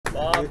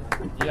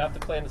You have to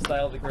play in the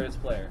style of the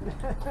greatest player.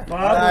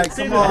 Bob,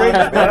 come on.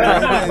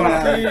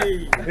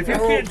 If you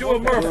can't do a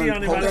Murphy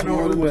on him, I don't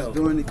know who will.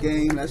 During the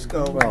game, let's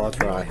go. Well, I'll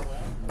try.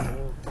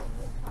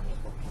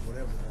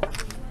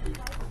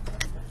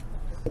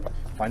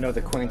 I know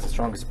the queen's the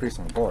strongest piece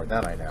on the board.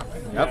 That I know.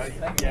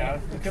 Yep. Yeah,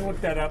 you can look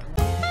that up.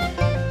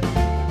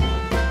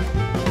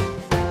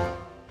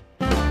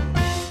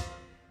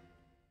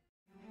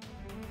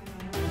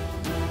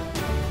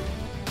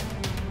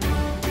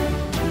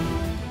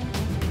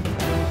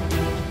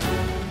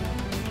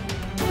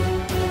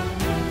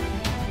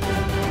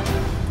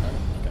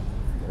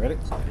 Ready?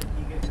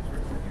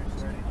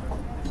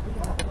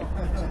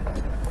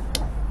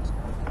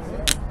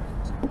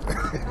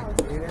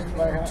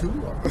 Two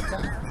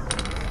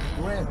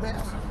grand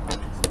best.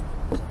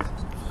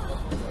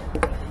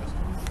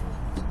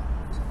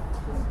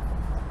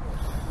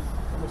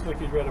 Looks like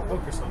he's read a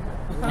book or something.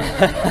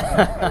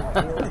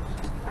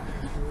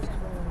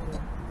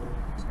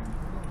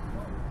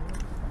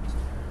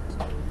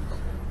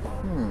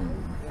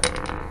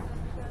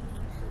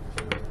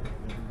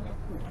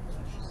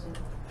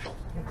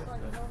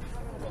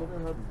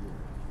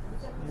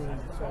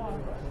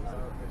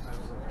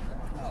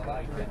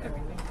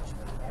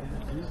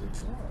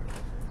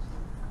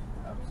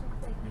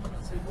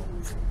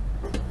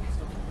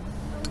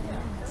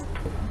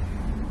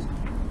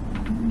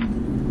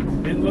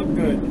 Didn't look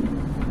good.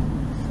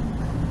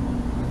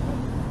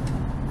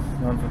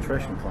 No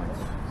infiltration points.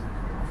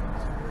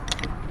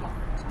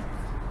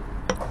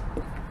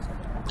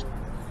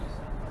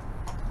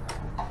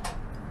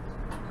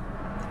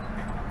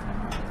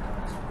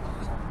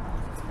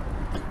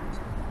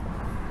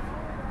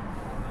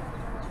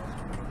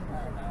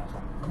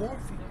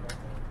 Morphy.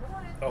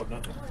 Oh,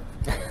 nothing.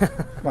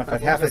 Come on, if I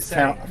had half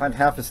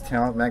his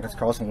talent, Magnus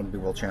Carlsen wouldn't be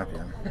world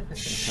champion.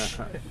 Let's see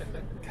here.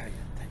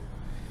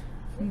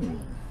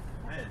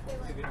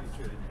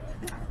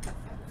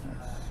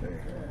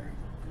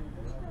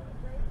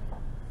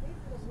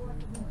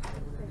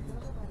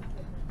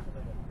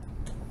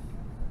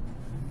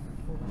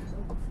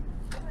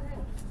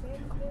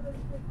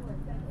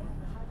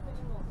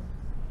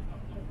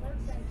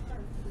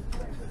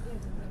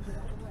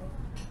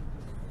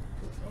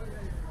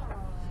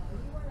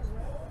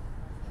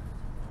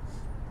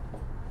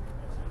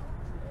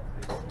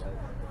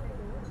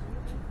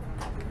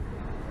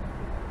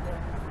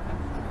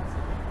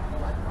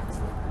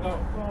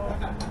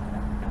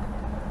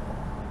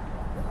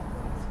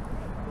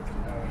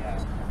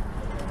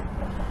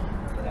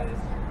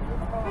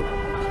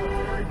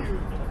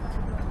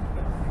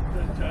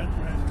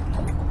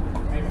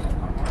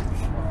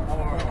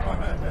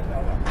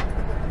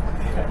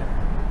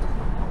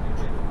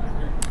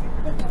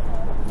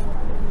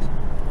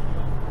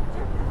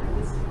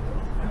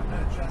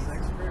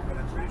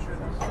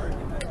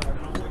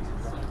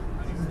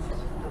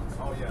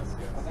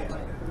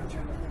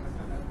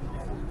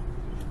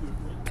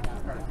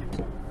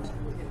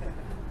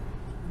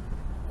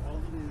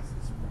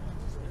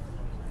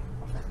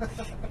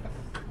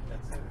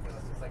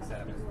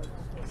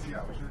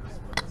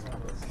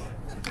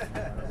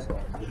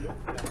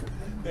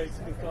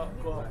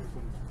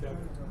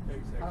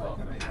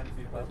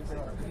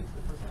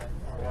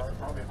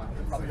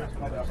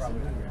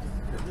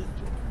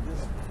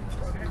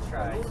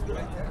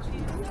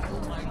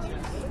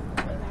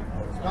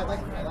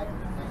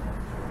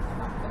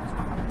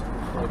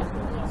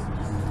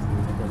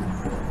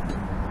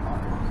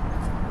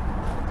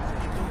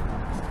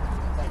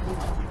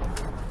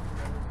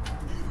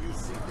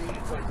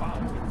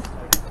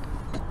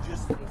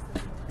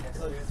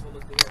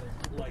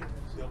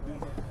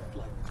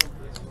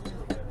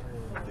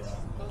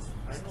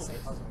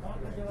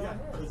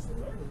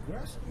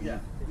 Yeah.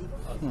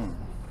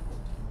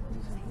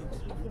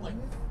 Like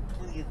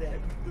 20 a day,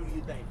 30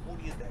 a day,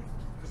 40 a day.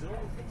 Because it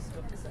all takes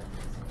stuff to say.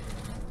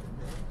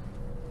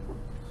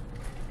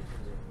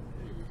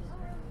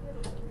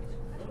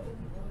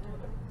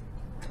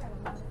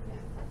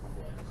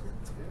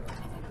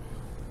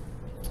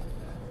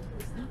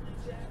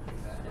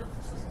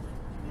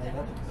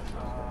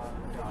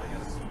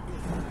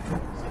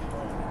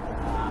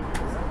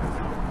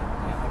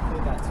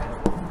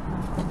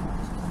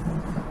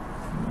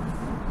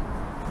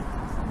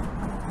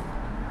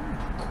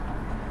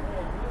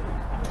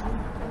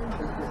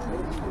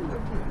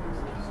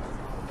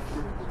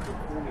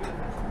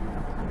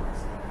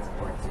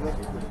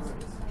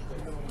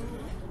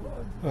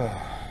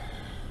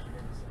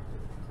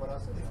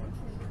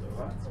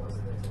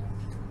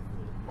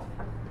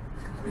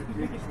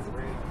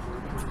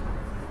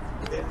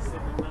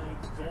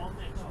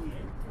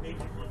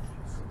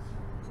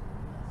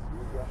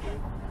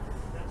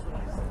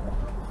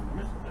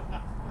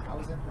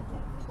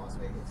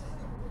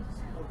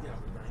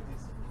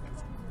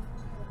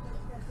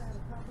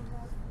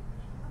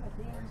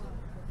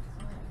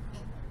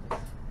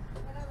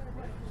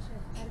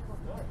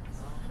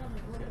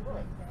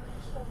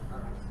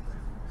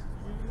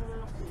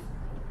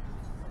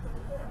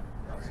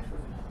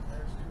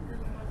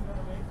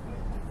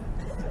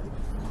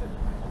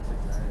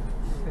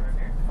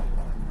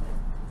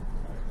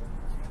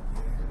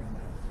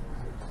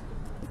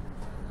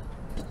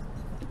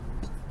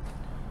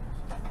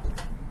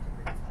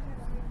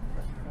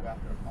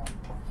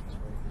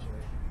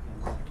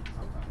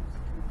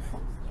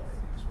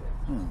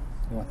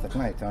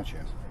 tonight, don't you?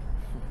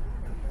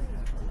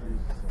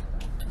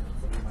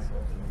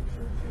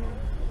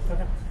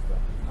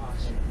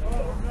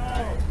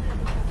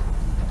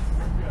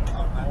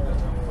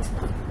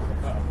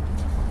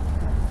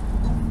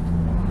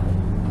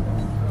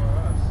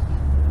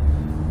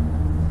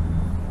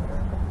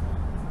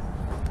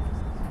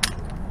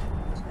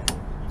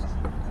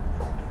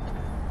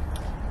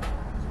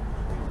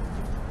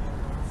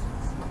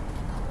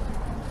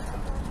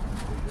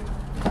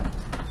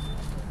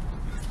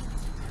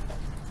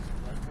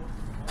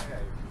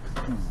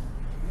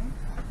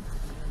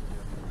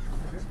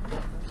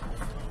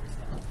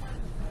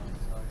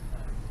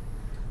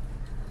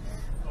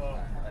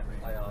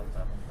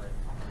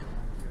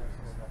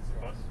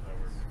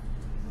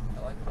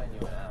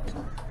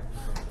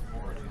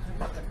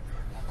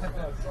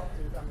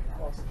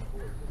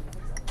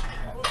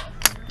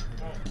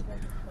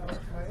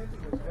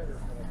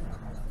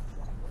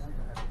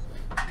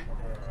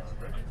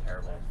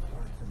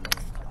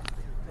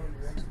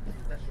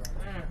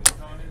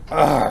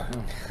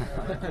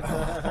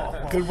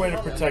 Good way to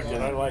protect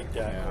it. I like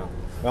that.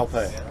 Well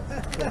played.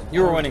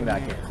 You were winning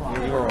that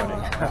game. You were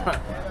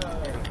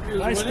winning.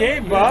 Nice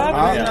game,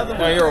 Bob.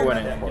 No, you were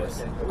winning, of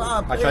course.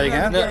 I try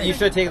again? No, you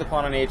should take the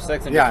pawn on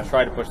h6 and just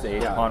try to push the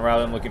h pawn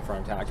rather than looking for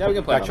an attack. Yeah, we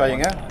can play. I try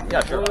again?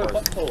 Yeah, sure,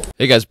 of course.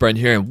 Hey guys, Brian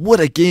here, and what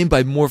a game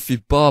by Morphy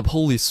Bob.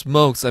 Holy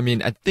smokes. I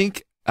mean, I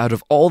think out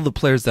of all the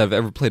players that have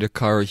ever played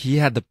Hikaru, he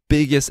had the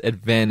biggest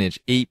advantage,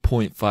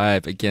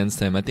 8.5 against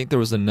him. I think there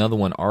was another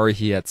one, Ari,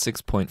 he had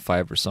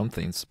 6.5 or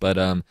something.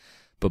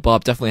 But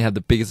Bob definitely had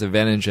the biggest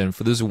advantage, and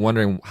for those who are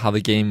wondering how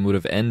the game would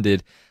have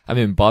ended, I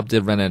mean, Bob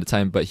did run out of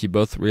time, but they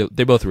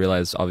both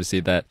realized, obviously,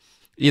 that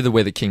either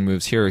way the king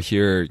moves here or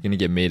here, you're going to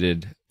get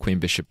mated queen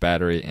bishop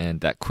battery,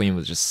 and that queen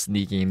was just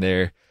sneaking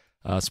there,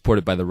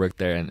 supported by the rook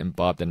there, and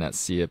Bob did not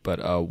see it. But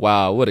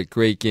wow, what a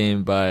great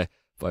game by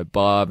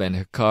Bob and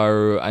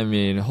Hikaru. I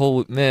mean,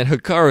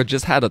 Hikaru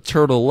just had a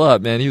turtle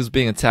up, man. He was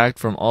being attacked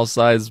from all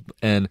sides,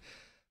 and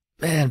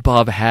man,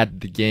 Bob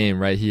had the game,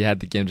 right? He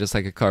had the game just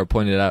like Hikaru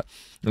pointed out.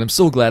 And I'm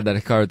so glad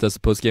that Hikaru does the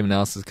post-game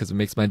analysis because it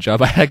makes my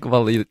job a heck of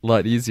a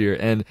lot easier.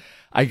 And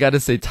I gotta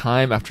say,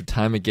 time after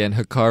time again,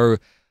 Hikaru,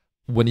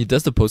 when he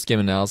does the post-game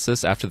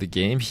analysis after the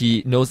game,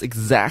 he knows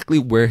exactly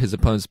where his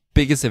opponent's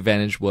biggest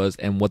advantage was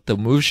and what the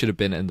move should have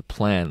been in the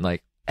plan.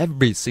 Like,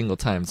 every single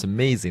time. It's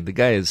amazing. The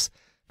guy is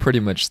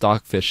pretty much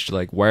stockfish,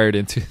 like, wired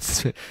into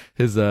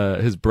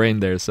his brain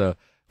there. So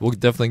we'll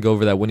definitely go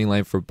over that winning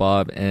line for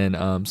Bob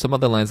and some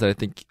other lines that I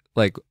think,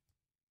 like,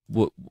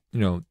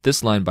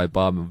 this line by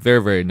Bob,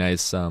 very, very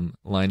nice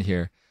line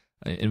here,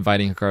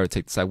 inviting Hikaru to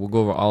take the side. We'll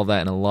go over all that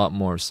and a lot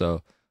more.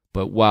 So,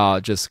 but wow,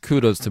 just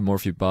kudos to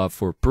Morphy Bob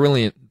for a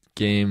brilliant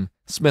game.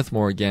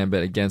 Smith-Morra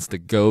Gambit against the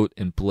GOAT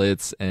and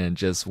Blitz, and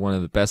just one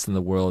of the best in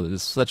the world. It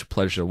is such a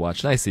pleasure to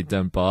watch. Nicely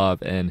done, Bob.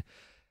 And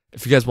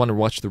if you guys want to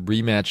watch the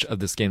rematch of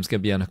this game, it's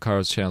going to be on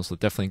Hikaru's channel, so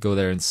definitely go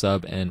there and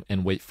sub and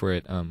wait for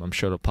it. I'm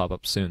sure it'll pop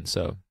up soon.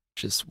 So,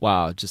 just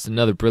wow, just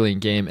another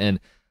brilliant game. And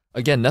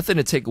again, nothing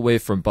to take away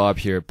from Bob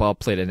here. Bob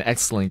played an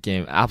excellent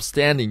game,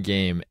 outstanding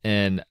game,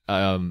 and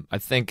I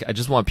think I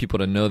just want people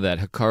to know that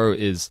Hikaru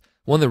is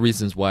one of the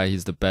reasons why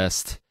he's the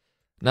best,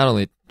 not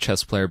only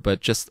chess player,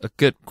 but just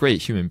a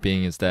great human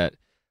being, is that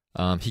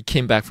he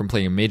came back from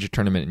playing a major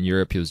tournament in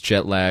Europe. He was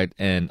jet lagged,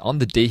 and on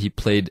the day he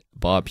played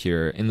Bob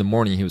here, in the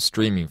morning he was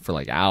streaming for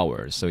like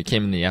hours. So he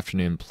came in the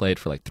afternoon and played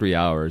for like 3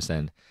 hours,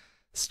 and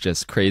it's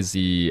just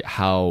crazy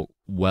how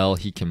well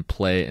he can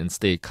play and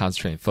stay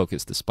concentrated and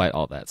focused despite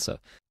all that. So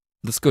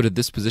let's go to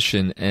this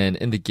position, and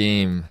in the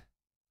game,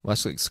 well,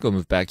 actually, let's go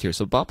move back here.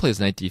 So Bob plays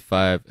knight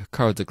d5.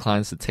 Hikaru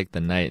declines to take the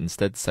knight,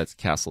 instead decides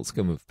castle. Let's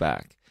go move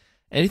back.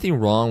 Anything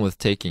wrong with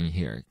taking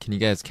here? Can you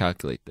guys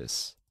calculate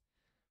this?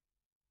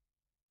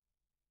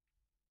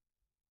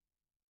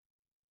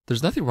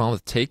 There's nothing wrong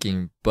with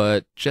taking,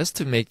 but just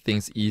to make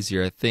things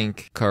easier, I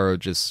think Hikaru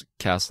just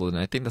castled,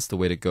 and I think that's the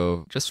way to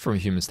go, just from a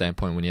human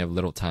standpoint. When you have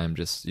little time,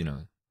 just,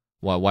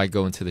 why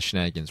go into the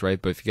shenanigans, right?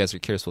 But if you guys are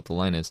curious what the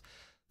line is,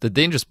 the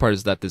dangerous part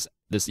is that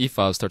this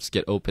e-file starts to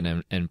get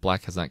open, and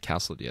black has not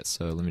castled yet.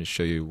 So let me just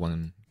show you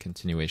one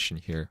continuation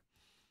here.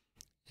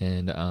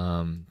 And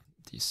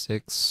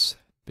d6,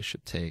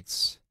 bishop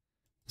takes.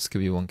 This could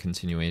be one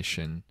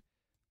continuation.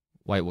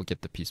 White will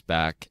get the piece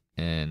back,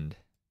 and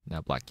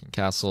now black can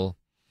castle.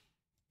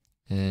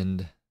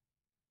 And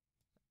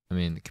I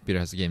mean, the computer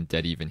has the game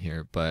dead even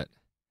here, but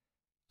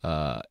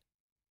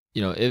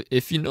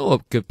if you know a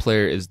good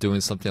player is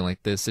doing something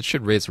like this, it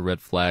should raise a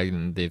red flag,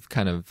 and they've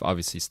kind of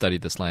obviously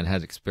studied this line,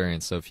 has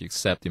experience. So if you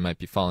accept, you might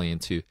be falling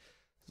into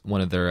one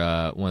of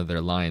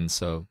their lines.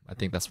 So I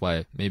think that's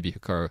why maybe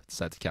Hikaru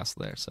decided to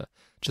castle there. So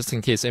just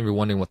in case anybody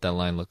wondering what that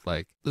line looked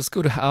like, let's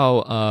go to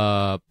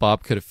how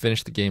Bob could have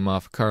finished the game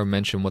off. Hikaru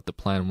mentioned what the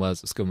plan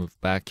was. Let's go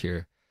move back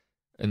here.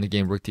 In the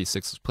game, rook d6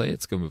 was played.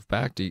 Let's go move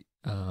back.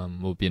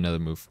 Will be another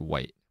move for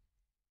white.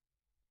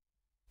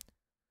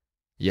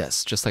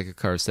 Yes, just like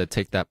Hikaru said,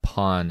 take that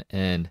pawn,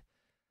 and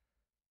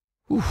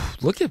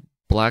look at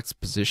black's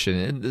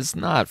position. It's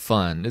not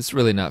fun. It's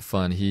really not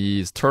fun.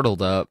 He's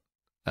turtled up.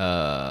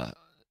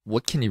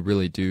 What can he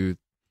really do?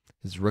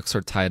 His rooks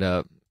are tied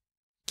up.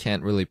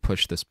 Can't really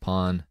push this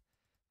pawn.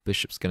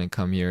 Bishop's going to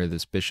come here.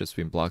 This bishop's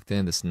being blocked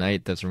in. This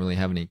knight doesn't really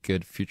have any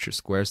good future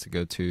squares to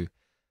go to.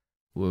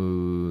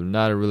 Woo,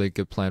 not a really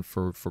good plan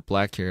for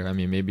black here. I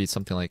mean, maybe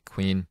something like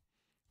queen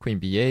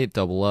b8,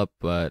 double up,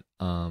 but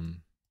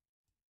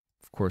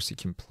of course you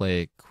can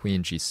play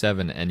queen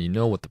g7, and you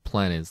know what the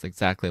plan is,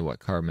 exactly what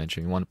Hikaru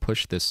mentioned. You want to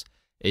push this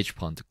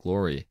h-pawn to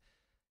glory.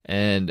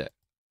 And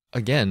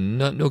again,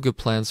 no good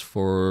plans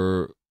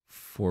for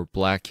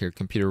black here.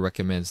 Computer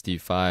recommends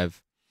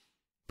d5,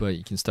 but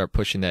you can start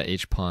pushing that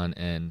h-pawn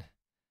and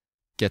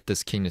get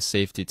this king to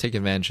safety, take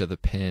advantage of the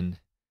pin,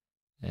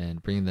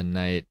 and bring the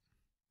knight.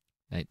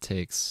 Knight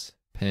takes,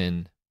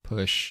 pin,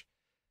 push,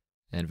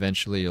 and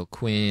eventually you'll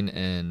queen,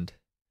 and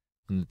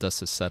when the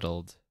dust is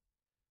settled,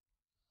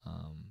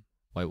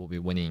 white will be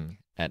winning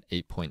at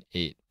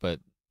 8.8. But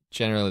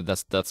generally,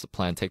 that's the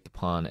plan. Take the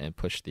pawn and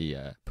push the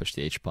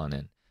h-pawn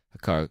in.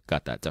 Hikaru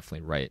got that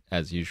definitely right,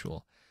 as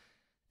usual.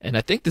 And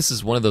I think this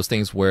is one of those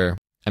things where,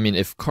 I mean,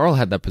 if Carl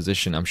had that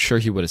position, I'm sure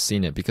he would have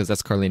seen it, because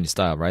that's Carlini's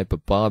style, right?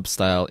 But Bob's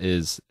style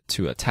is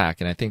to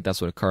attack, and I think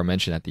that's what Hikaru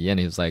mentioned at the end.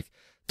 He was like,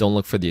 don't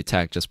look for the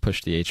attack, just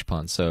push the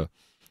h-pawn. So it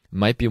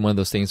might be one of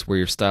those things where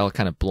your style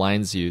kind of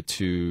blinds you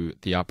to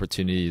the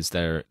opportunities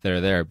that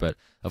are there. But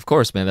of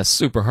course, man, that's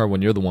super hard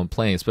when you're the one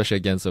playing, especially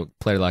against a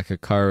player like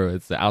Hikaru.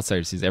 It's the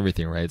outsider sees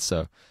everything, right?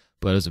 So,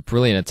 but it was a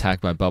brilliant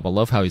attack by Bob. I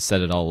love how he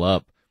set it all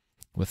up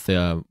with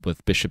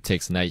bishop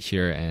takes knight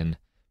here and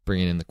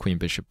bringing in the queen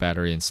bishop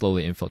battery and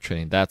slowly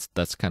infiltrating. That's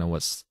kind of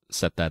what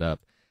set that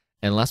up.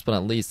 And last but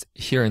not least,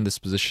 here in this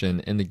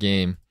position in the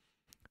game,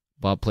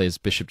 Bob plays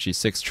bishop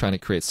g6, trying to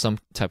create some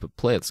type of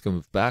play. Let's go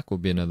move back. Will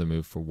be another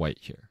move for white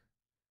here.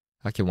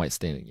 How can white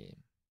stay in the game?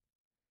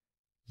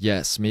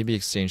 Yes, maybe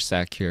exchange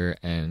sack here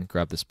and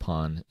grab this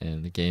pawn,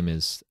 and the game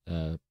is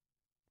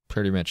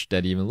pretty much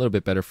dead even. A little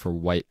bit better for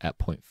white at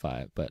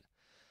 0.5, but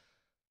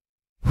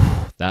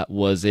that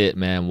was it,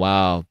 man.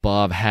 Wow,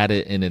 Bob had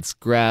it in its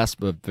grasp,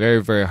 but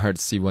very, very hard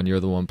to see when you're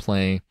the one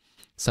playing.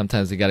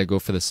 Sometimes you got to go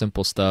for the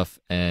simple stuff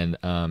and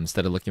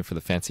instead of looking for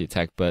the fancy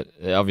attack, but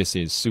it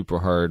obviously is super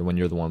hard when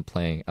you're the one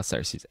playing.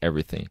 Outsider sees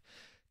everything.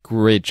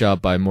 Great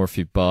job by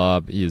Morphy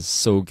Bob. He is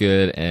so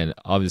good, and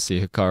obviously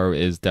Hikaru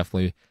is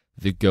definitely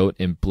the GOAT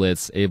in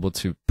Blitz, able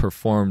to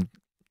perform,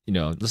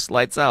 just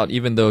lights out,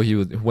 even though he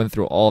went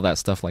through all that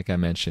stuff like I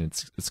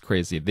mentioned. It's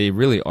crazy. They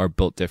really are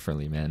built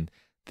differently, man.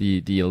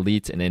 The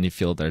elite in any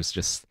field it's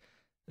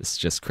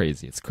just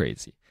crazy. It's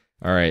crazy.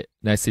 All right,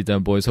 nicely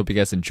done, boys. Hope you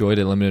guys enjoyed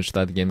it. Let me know what you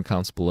thought of the game in the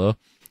comments below.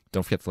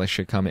 Don't forget to like,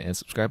 share, comment, and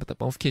subscribe with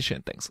that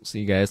notification. Thanks. We'll see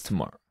you guys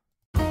tomorrow.